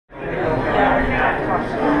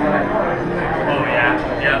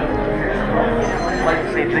yeah, yeah. I'd like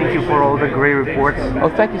to say thank you for all the great reports. Oh,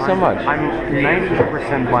 thank you so much. I'm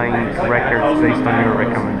 90% buying records based on your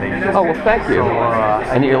recommendations. Oh, well, thank you. So,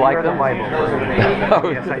 and you like them? The Bible. Oh,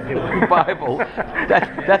 yes, I do. Bible.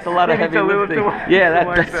 That's a lot of heavy lifting.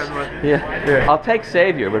 Yeah, yeah. I'll take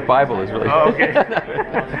Savior, but Bible is really. Oh, okay.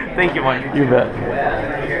 Thank you, Mike. You bet.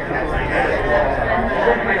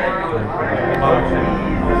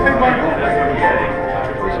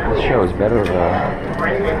 This show is better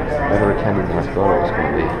attended than I thought it was going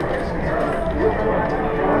to be.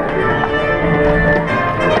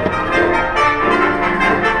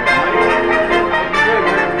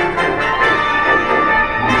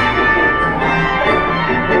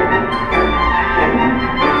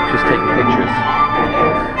 Just taking pictures.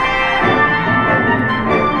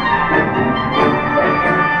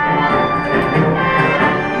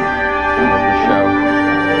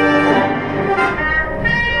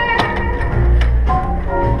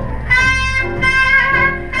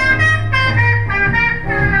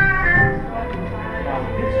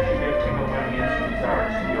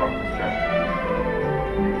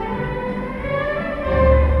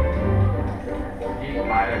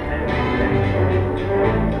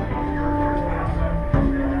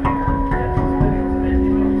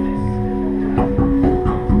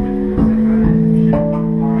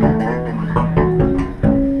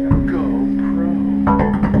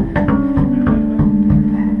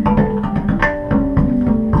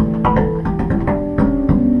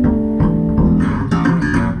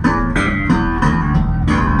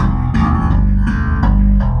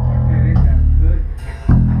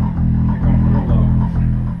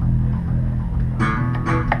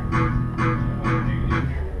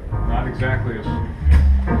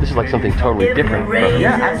 This is like something totally different.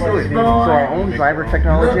 Yeah, absolutely. So our own driver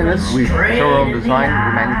technology in this. We show our own design,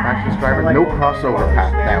 we manufacture this driver. No crossover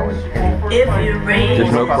path now.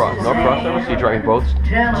 There's no crossover, so you're driving both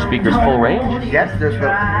speakers full range? Yes, there's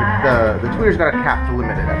the tweeter's got a cap to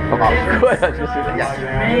limit it at. Okay, good.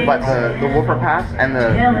 Yes. But the woofer pass and the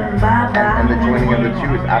joining of the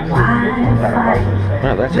two is absolutely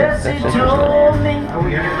Wow, that's interesting. Are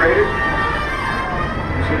we integrated?